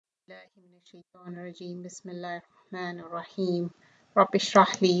بالله من الشيطان الرجيم بسم الله الرحمن الرحيم رب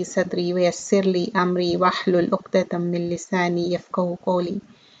اشرح لي صدري ويسر لي أمري واحلل عقدة من لساني يفقهوا قولي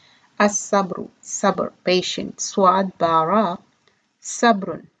الصبر صبر patient swad bara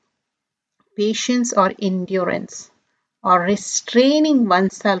sabrun patience or endurance or restraining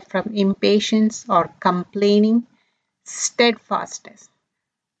oneself from impatience or complaining steadfastness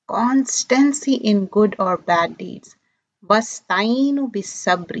constancy in good or bad deeds wastainu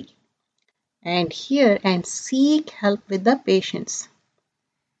bisabri and hear and seek help with the patience.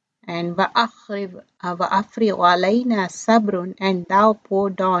 And وَأَفْرِغْ عَلَيْنَا صَبْرٌ and thou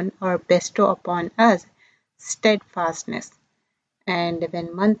pour down or bestow upon us steadfastness. And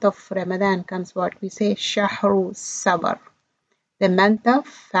when month of Ramadan comes, what we say, Shahru Sabr. The month of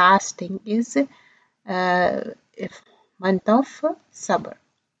fasting is month of Sabr.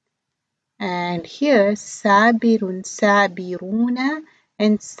 And here Sabirun, Sabiruna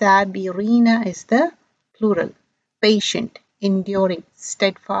and Sabirina is the plural. Patient, enduring,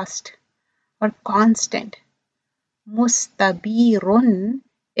 steadfast or constant. Mustabirun,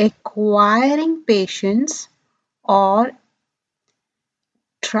 acquiring patience or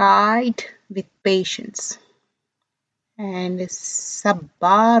tried with patience. And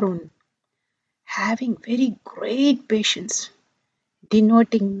Sabbarun, having very great patience,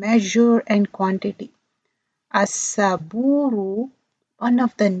 denoting measure and quantity. Asabru, one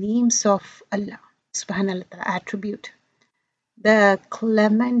of the names of Allah, subhanahu wa ta'ala, attribute. The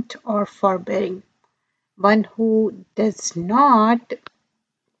clement or forbearing, one who does not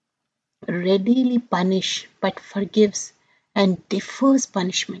readily punish but forgives and defers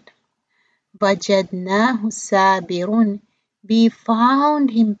punishment. Wajadnahu sabirun, we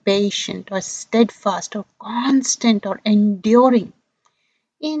found him patient or steadfast or constant or enduring.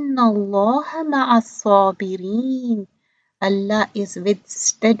 Inna Allaha ma'as sabirin. Allah is with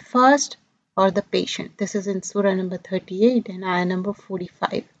steadfast or the patient. This is in Surah number 38 and ayah number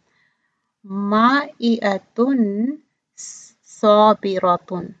 45. Ma'i'atun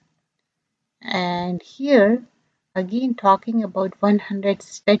sabiratun. And here again talking about 100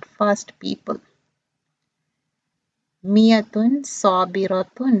 steadfast people. Miyatun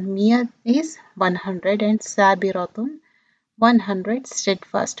sabiratun. Miyat is 100 and sabiratun 100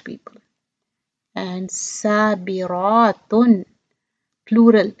 steadfast people. And sabiratun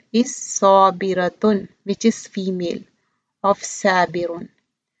plural is sabiratun, which is female of sabirun.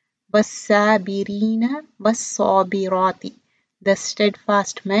 Wasabirina wasabirati, the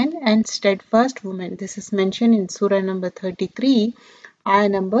steadfast men and steadfast women. This is mentioned in Surah number 33, ayah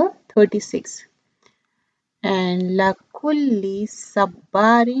number 36. And lakulli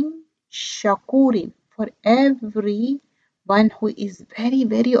sabbarin shakurin, for every one who is very,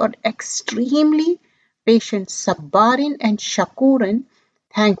 very or extremely patient, sabbarin and shakurin,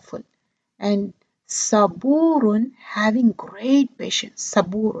 thankful, and saburun, having great patience,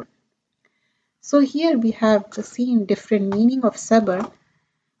 saburun. So here we have seen different meaning of sabr.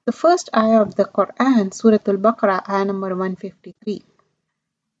 The first ayah of the Quran, Surah Al-Baqarah, ayah number 153.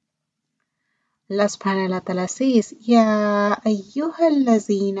 Allah subhanahu wa ta'ala says, Ya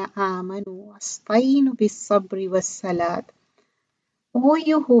ayyuhallazina amanu astainu bis sabri was salat. O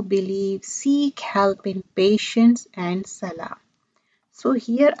you who believe, seek help in patience and salah. So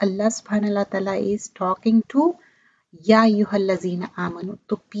here Allah subhanahu wa ta'ala is talking to Ya ayyuhallazina amanu,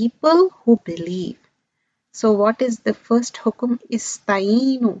 to people who believe. So what is the first hukum?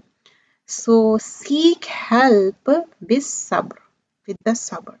 Istainu. So seek help bis sabr, with the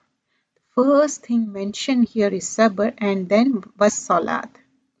sabr. First thing mentioned here is sabr and then was salat.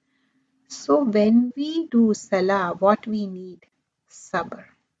 So when we do salah, what we need? Sabr.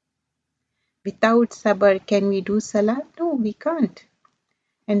 Without sabr, can we do salah? No, we can't.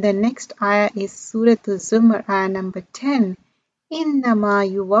 And the next ayah is Surah Al-Zumar, ayah number 10. إِنَّمَا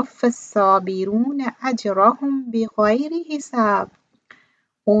يُوَفَّى الصَّابِرُونَ أَجْرَهُمْ بِغَيْرِ حِسَابٍ.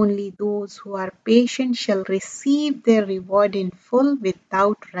 Only those who are patient shall receive their reward in full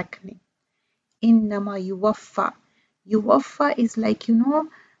without reckoning. Innama yuwaffa. Yuwaffa is like,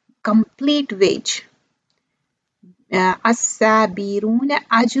 complete wage. As-sabiruna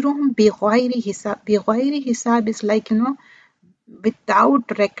ajruhum bighayri hisab. Bighayri hisab is like, without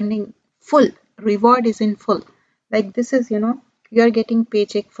reckoning, full. Reward is in full. Like this is, you are getting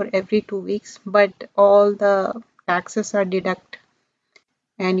paycheck for every 2 weeks, but all the taxes are deducted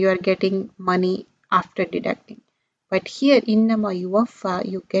and you are getting money after deducting. But here, innama yuwaffa,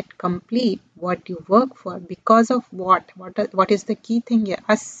 you get complete what you work for. Because of what? What is the key thing here?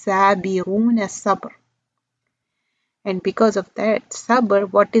 As-sabiruna sabr. And because of that sabr,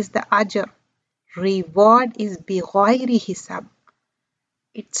 what is the ajr? Reward is bighayri hisab.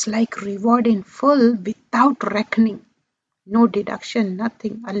 It's like reward in full without reckoning. No deduction,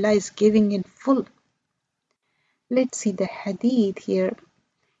 nothing. Allah is giving in full. Let's see the hadith here.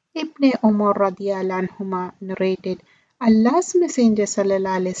 Ibn Umar radiallahu anhuma narrated, Allah's Messenger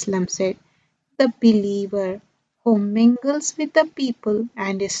sallallahu alaihi wasallam said, the believer who mingles with the people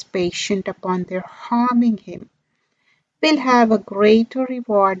and is patient upon their harming him will have a greater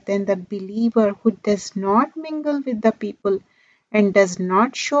reward than the believer who does not mingle with the people and does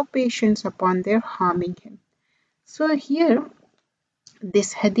not show patience upon their harming him. So here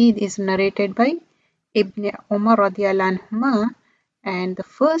this hadith is narrated by Ibn Umar radiallahu anhuma, and the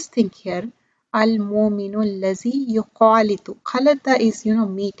first thing here, al-mu'minu allazi yuqalitu. Qalata is,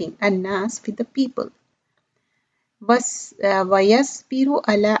 meeting, and nas with the people. Vayasbiru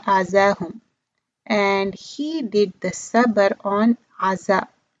ala azahum, and he did the sabr on aza,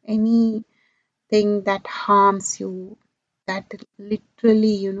 anything that harms you, that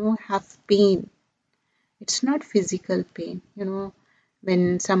literally, have pain. It's not physical pain,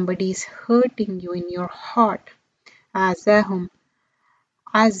 when somebody is hurting you in your heart. Azahum,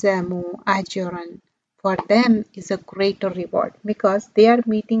 azamu, ajran. For them is a greater reward because they are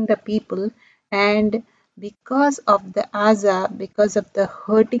meeting the people, and because of the because of the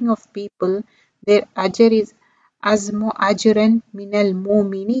hurting of people, their ajr is azmu ajran minal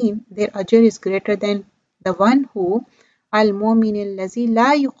mu'minin. Their ajr is greater than the one who al mu'min lazi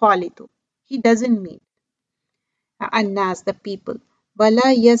la yuqalitu. He doesn't meet Annas, the people.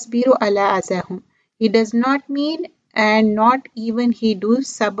 Wala yasbiru ala azahum. He does not mean, and not even he do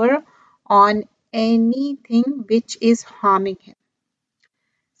sabr on anything which is harming him.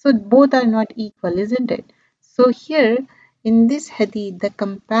 So both are not equal, isn't it? So here in this hadith, the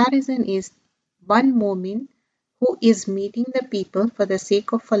comparison is one mu'min who is meeting the people for the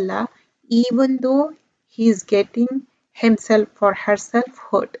sake of Allah, even though he is getting himself or herself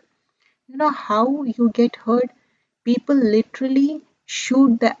hurt. You know how you get hurt? People literally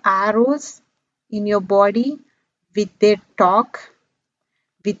shoot the arrows in your body with their talk,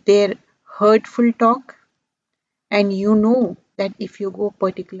 with their hurtful talk, and you know that if you go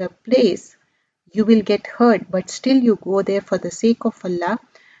particular place, you will get hurt, but still you go there for the sake of Allah.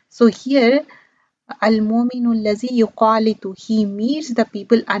 So here, al-mu'minu allazi yuqalitu, he meets the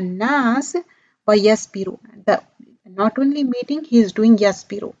people annas wa yasbiru. The not only meeting, he is doing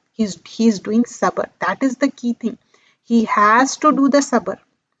yasbiru. He is doing sabr. That is the key thing. He has to do the sabr.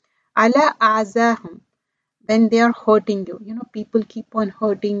 Ala azahum, when they are hurting you. People keep on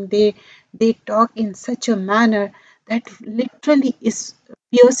hurting. They talk in such a manner that literally is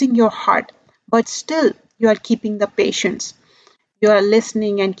piercing your heart. But still, you are keeping the patience. You are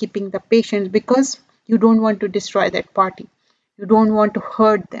listening and keeping the patience because you don't want to destroy that party. You don't want to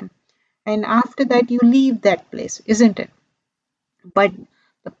hurt them. And after that, you leave that place, isn't it? But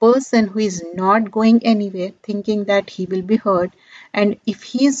the person who is not going anywhere thinking that he will be hurt, and if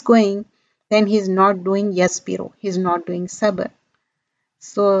he is going, then he is not doing yaspiro, he is not doing sabr.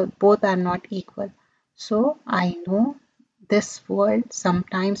 So both are not equal. So I know this world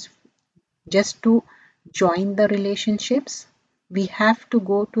sometimes, just to join the relationships, we have to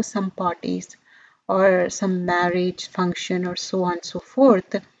go to some parties or some marriage function or so on and so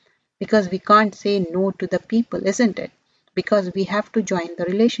forth, because we can't say no to the people, isn't it? Because we have to join the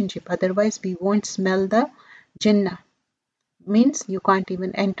relationship, otherwise we won't smell the Jannah. Means you can't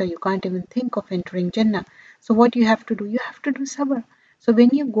even enter, you can't even think of entering Jannah. So what you have to do? You have to do sabr. So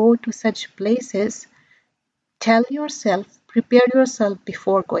when you go to such places, tell yourself, prepare yourself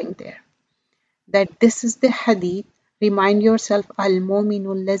before going there, that this is the hadith. Remind yourself,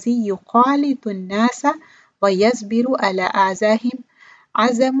 al-mu'minu allazi yuqalitu an-nasa wa yasbiru ala azahim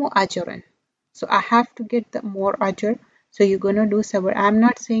azamu ajran. So I have to get the more ajr. So you're gonna do sabr. I'm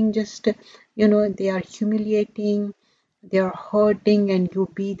not saying just they are humiliating, they are hurting, and you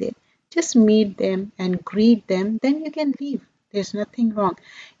be there. Just meet them and greet them. Then you can leave. There's nothing wrong.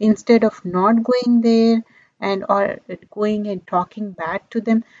 Instead of not going there and or going and talking bad to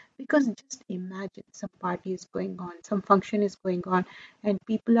them, because just imagine some party is going on, some function is going on, and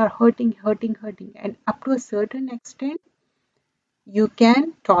people are hurting, and up to a certain extent you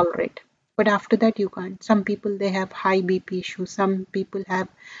can tolerate, but after that you can't. Some people, they have high BP issue, some people have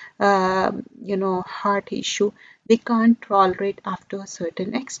heart issue. They can't tolerate after a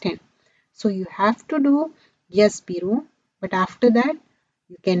certain extent. So you have to do yes biru, but after that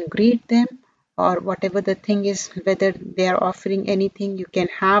you can greet them, or whatever the thing is, whether they are offering anything, you can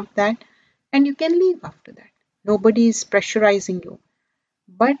have that and you can leave after that. Nobody is pressurizing you.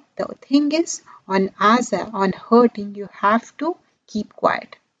 But the thing is, on aza, on hurting, you have to keep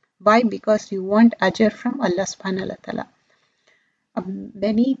quiet. Why? Because you want ajr from Allah subhanahu wa ta'ala.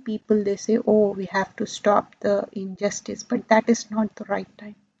 Many people they say, oh, we have to stop the injustice, but that is not the right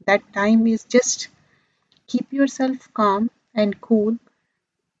time. That time is just keep yourself calm and cool.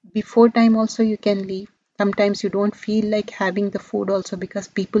 Before time also you can leave. Sometimes you don't feel like having the food also because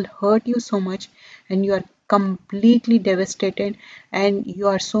people hurt you so much and you are completely devastated and you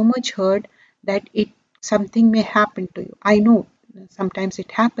are so much hurt that it something may happen to you. I know sometimes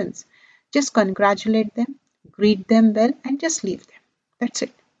it happens. Just congratulate them, greet them well, and just leave them. That's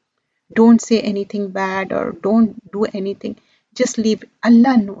it. Don't say anything bad or don't do anything. Just leave.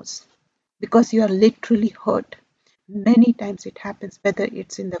 Allah knows because you are literally hurt. Many times it happens, whether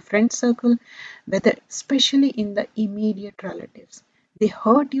it's in the friend circle, whether especially in the immediate relatives. They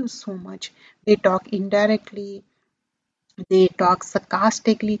hurt you so much. They talk indirectly, they talk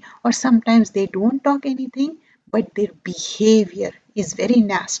sarcastically, or sometimes they don't talk anything, but their behavior is very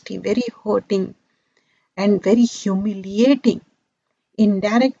nasty, very hurting, and very humiliating.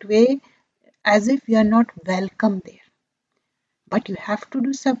 Indirect way, as if you are not welcome there. But you have to do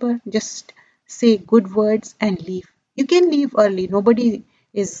sabr. Just say good words and leave. You can leave early. Nobody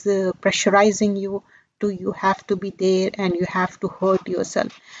is pressurizing you to you have to be there and you have to hurt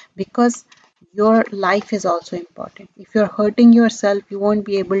yourself because your life is also important. If you're hurting yourself, you won't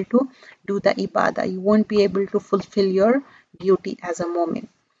be able to do the ibadah. You won't be able to fulfill your duty as a moment.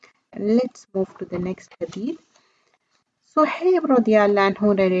 And let's move to the next hadith. Suhaib radiallahu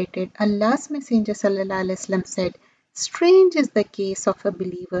anhu narrated, Allah's Messenger sallallahu alaihi wasallam said, strange is the case of a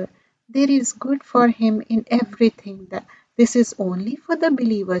believer. There is good for him in everything. That this is only for the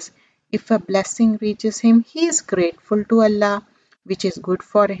believers. If a blessing reaches him, he is grateful to Allah, which is good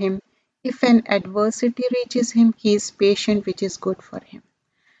for him. If an adversity reaches him, he is patient, which is good for him.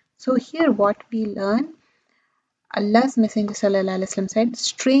 So here what we learn, Allah's Messenger sallallahu alaihi wasallam said,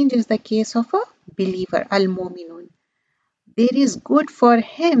 strange is the case of a believer, al-mu'minun. There is good for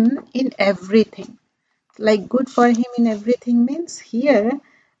him in everything. Like good for him in everything means here,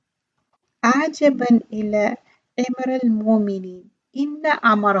 ajaban ila amr al-mu'minin inna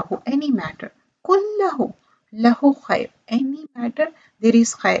amarahu, any matter, kullahu lahu khair, any matter there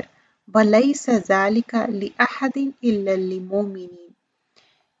is khair. Walaysa zalika li ahadin illa li mu'minin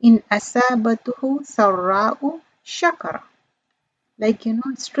in asabatuhu sarra'u shakara. Like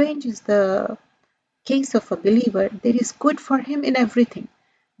strange is the case of a believer, there is good for him in everything.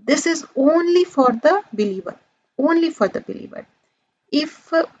 This is only for the believer, only for the believer.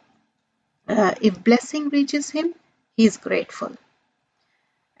 If blessing reaches him, he is grateful,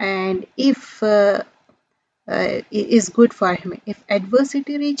 and if it is good for him. If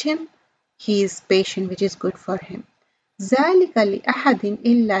adversity reach him, he is patient, which is good for him. ذلك لأحد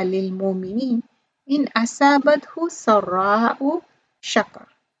إلا للمؤمنين إن أصابته سراء شكر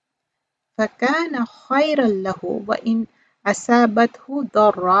فكان خيرا له وإن أصابته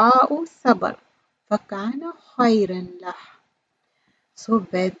ضراء صبر فكان خيرا له. So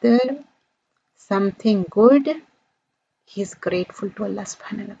whether something good, he is grateful to Allah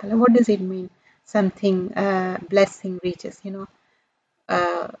subhanahu wa ta'ala. What does it mean? Something blessing reaches,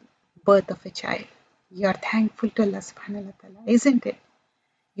 uh, birth of a child. You are thankful to Allah subhanahu wa ta'ala, isn't it?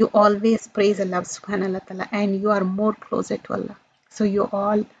 You always praise Allah subhanahu wa ta'ala and you are more closer to Allah. So you're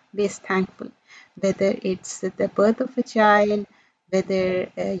always thankful. Whether it's the birth of a child, whether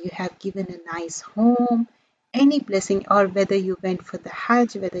you have given a nice home, any blessing, or whether you went for the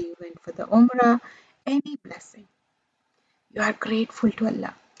Hajj, whether you went for the Umrah, any blessing. You are grateful to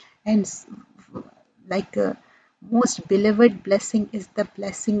Allah. And like most beloved blessing is the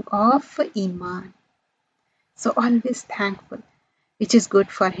blessing of Iman. So always thankful, which is good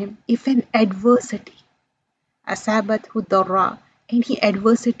for him. If an adversity, asabathu darra, any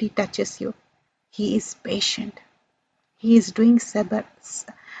adversity touches you, he is patient. He is doing sabr.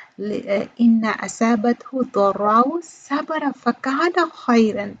 Inna asabathu darra'u sabara fakana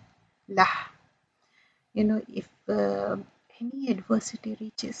khayran lah. If any adversity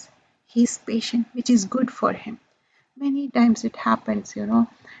reaches, he is patient, which is good for him. Many times it happens,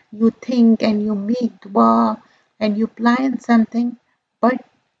 you think and you make dua and you plan something, but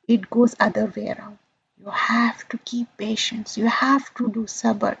it goes other way around. You have to keep patience. You have to do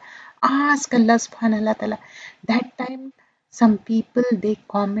sabr. Ask Allah subhanahu wa ta'ala. That time, some people, they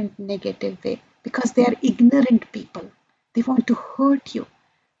comment negative way because they are ignorant people. They want to hurt you.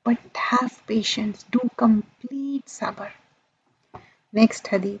 But have patience. Do complete sabr. Next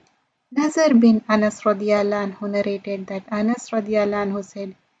hadith. Nazar bin Anas radiallahu anhu narrated that Anas radiallahu anhu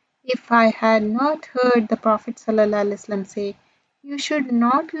said, if I had not heard the Prophet sallallahu alaihi wasallam say, you should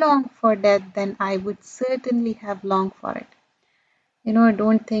not long for death, then I would certainly have longed for it.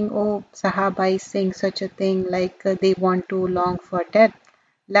 Don't think, oh, Sahaba is saying such a thing like they want to long for death.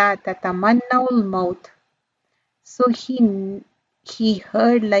 La tatamannawul maut. So he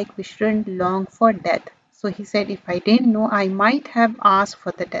heard like we shouldn't long for death. So he said, if I didn't know, I might have asked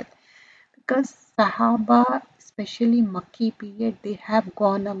for the death. Because Sahaba, especially Makki period, they have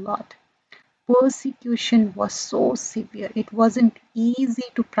gone a lot. Persecution was so severe. It wasn't easy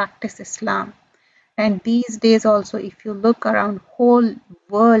to practice Islam. And these days also, if you look around, whole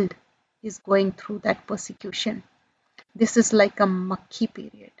world is going through that persecution. This is like a Makki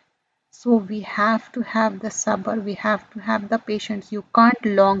period. So we have to have the sabr, we have to have the patience. You can't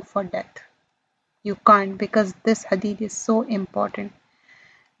long for death. You can't, because this hadith is so important.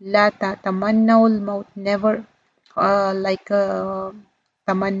 La tamannaul maut, never like a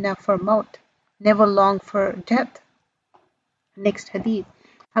tamanna for maut, never long for death. Next hadith.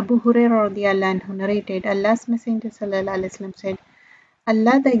 Abu Hurairah radiallahu anhu narrated, Allah's Messenger sallallahu alaihi wasallam said,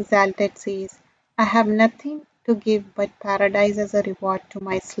 Allah the Exalted says, I have nothing to give but paradise as a reward to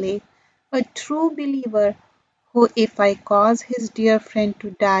my slave, a true believer who, if I cause his dear friend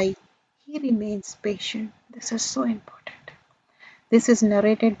to die, he remains patient. This is so important. This is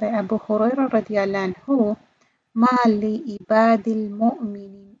narrated by Abu Hurairah radiallahu anhu. ما لعباد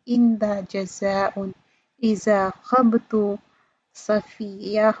المؤمن إلا جزاء إذا خبت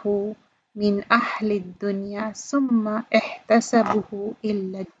صفيه من أهل الدنيا ثم احتسبه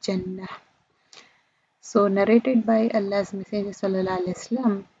إلا الجنة. So narrated by Allah's Messenger sallallahu alaihi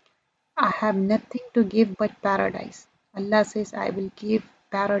wasallam, I have nothing to give but paradise. Allah says, I will give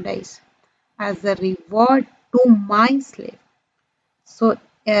paradise as a reward to my slave. So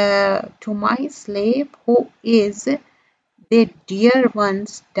to my slave who is their dear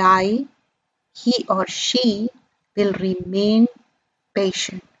ones die, he or she will remain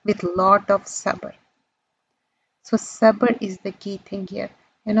patient with lot of sabr. So sabr is the key thing here.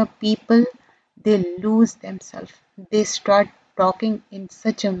 People, they lose themselves. They start talking in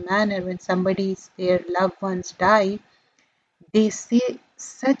such a manner when their loved ones die. They say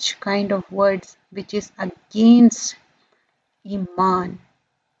such kind of words which is against iman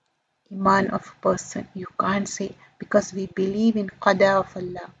of a person. You can't say, because we believe in qadar of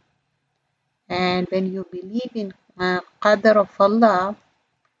Allah. And when you believe in qadar of Allah,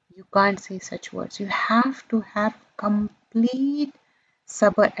 you can't say such words. You have to have complete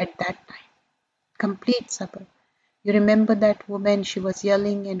sabr at that time. Complete sabr. You remember that woman, she was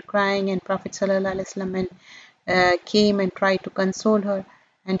yelling and crying, and Prophet ﷺ came and tried to console her.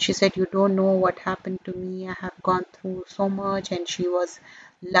 And she said, you don't know what happened to me. I have gone through so much. And she was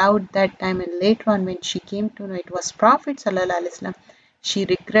loud that time. And later on, when she came to know it was Prophet ﷺ, she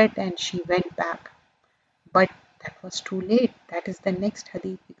regret and she went back. But that was too late. That is the next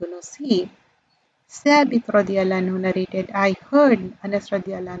hadith we're going to see. Sabit radiallahu anhu narrated, I heard Anas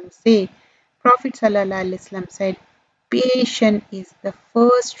radiallahu anhu say, Prophet sallallahu alaihi wasallam said, patience is the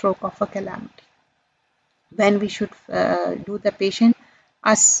first stroke of a calamity. When we should do the patient,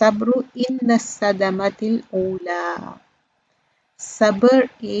 Asabru in the sadamatil ula. Sabr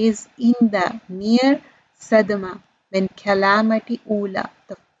is in the near sadama, when calamity ula,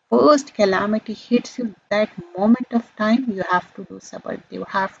 the first calamity hits you, that moment of time, you have to do sabr. You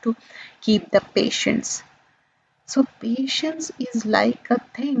have to keep the patience. So patience is like a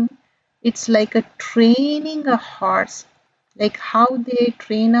thing. It's like a training a horse. Like how they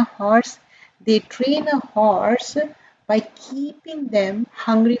train a horse. They train a horse by keeping them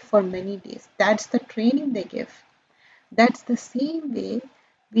hungry for many days. That's the training they give. That's the same way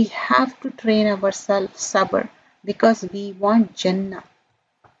we have to train ourselves sabr, because we want Jannah.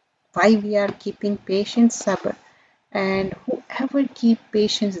 Why we are keeping patience, sabr. And whoever keep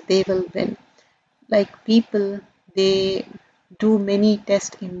patience, they will win. Like people, they do many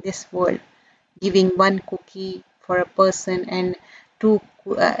tests in this world, giving one cookie for a person and two,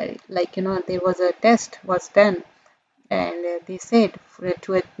 there was a test was done, and they said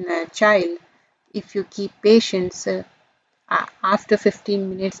to a child, if you keep patience, after 15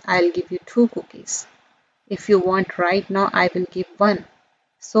 minutes, I'll give you two cookies. If you want right now, I will give one.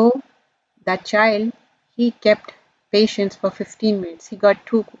 So that child, he kept patience for 15 minutes. He got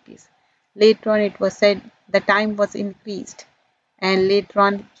two cookies. Later on, it was said the time was increased, and later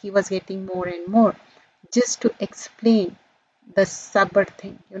on, he was getting more and more, just to explain the sabr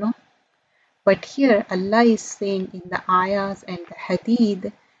thing. But here, Allah is saying in the ayahs and the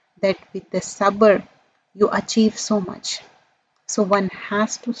hadith that with the sabr, you achieve so much. So one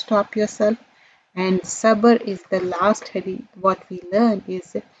has to stop yourself, and sabr is the last hadith. What we learn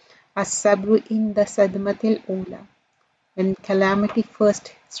is Asabru in the sadmatil ula. When calamity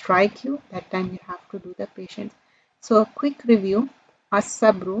first strike you, that time you have to do the patience. So a quick review.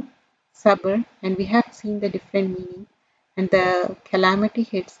 Asabru, sabr, and we have seen the different meaning. And the calamity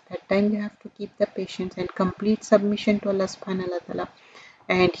hits, that time you have to keep the patience and complete submission to Allah subhanahu wa ta'ala.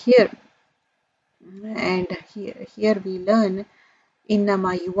 And here we learn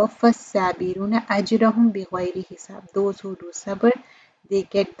إنما يوفى الصابرون أجرهم بغير حساب. Those who do sabr, they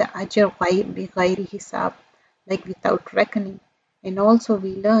get the ajr بغير حساب, like without reckoning. And also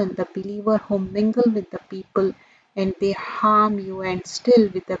we learn the believer who mingle with the people and they harm you, and still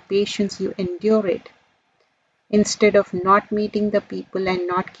with the patience you endure it, instead of not meeting the people and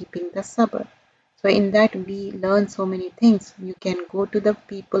not keeping the sabr. So in that we learn so many things. You can go to the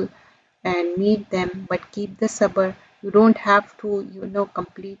people and meet them, but keep the sabr. You don't have to,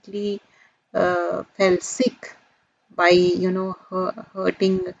 completely fell sick by,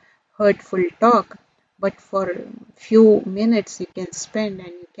 hurtful talk. But for few minutes you can spend and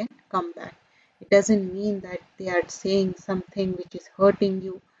you can come back. It doesn't mean that they are saying something which is hurting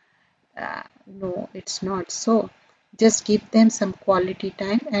you. No, it's not so. Just give them some quality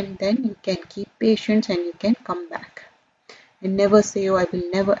time and then you can keep patience and you can come back. And never say, oh, I will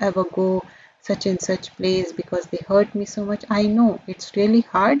never ever go such and such place because they hurt me so much. I know it's really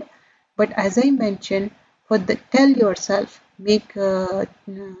hard, but as I mentioned, tell yourself, make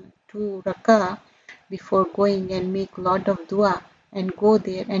two rakah before going and make lot of dua and go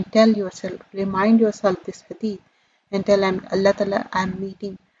there and tell yourself, remind yourself this hadith and tell Allah Ta'ala, I'm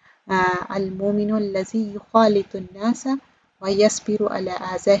meeting al-mu'minu allazi yukhalitu an-nasa wa yasbiru ala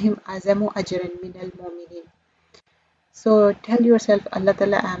azahim azamu ajran min al-mu'minin. So tell yourself, Allah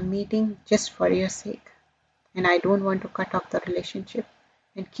Ta'ala, I'm meeting just for your sake and I don't want to cut off the relationship.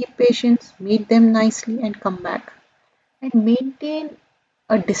 And keep patience, meet them nicely and come back. And maintain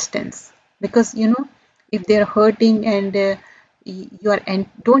a distance, because if they're hurting and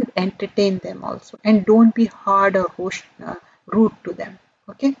don't entertain them also, and don't be hard or rude to them.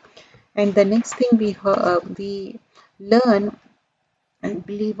 Okay. And the next thing we learn in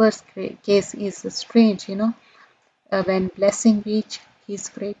believer's case is strange. When blessing reach, he is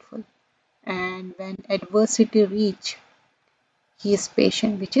grateful, and when adversity reach, he is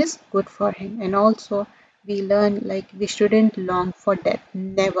patient, which is good for him. And also we learn, like, we shouldn't long for death,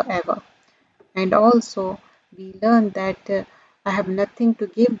 never ever. And also we learn that I have nothing to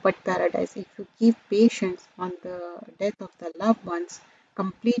give but paradise. If you give patience on the death of the loved ones,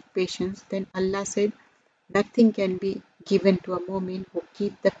 complete patience, then Allah said nothing can be given to a mu'min who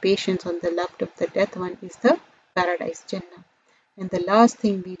keep the patience on the loved of the death one is the paradise, Jannah. And the last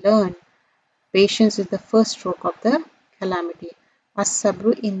thing we learn, patience is the first stroke of the calamity.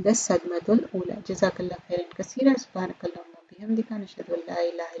 Asabru in the sadmatul ula. Jazakallah khairan kaseera. Subhanakallahumma bihamdika nashhadu an la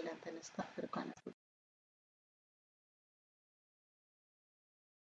ilaha illa anta nastaghfiruka wa natubu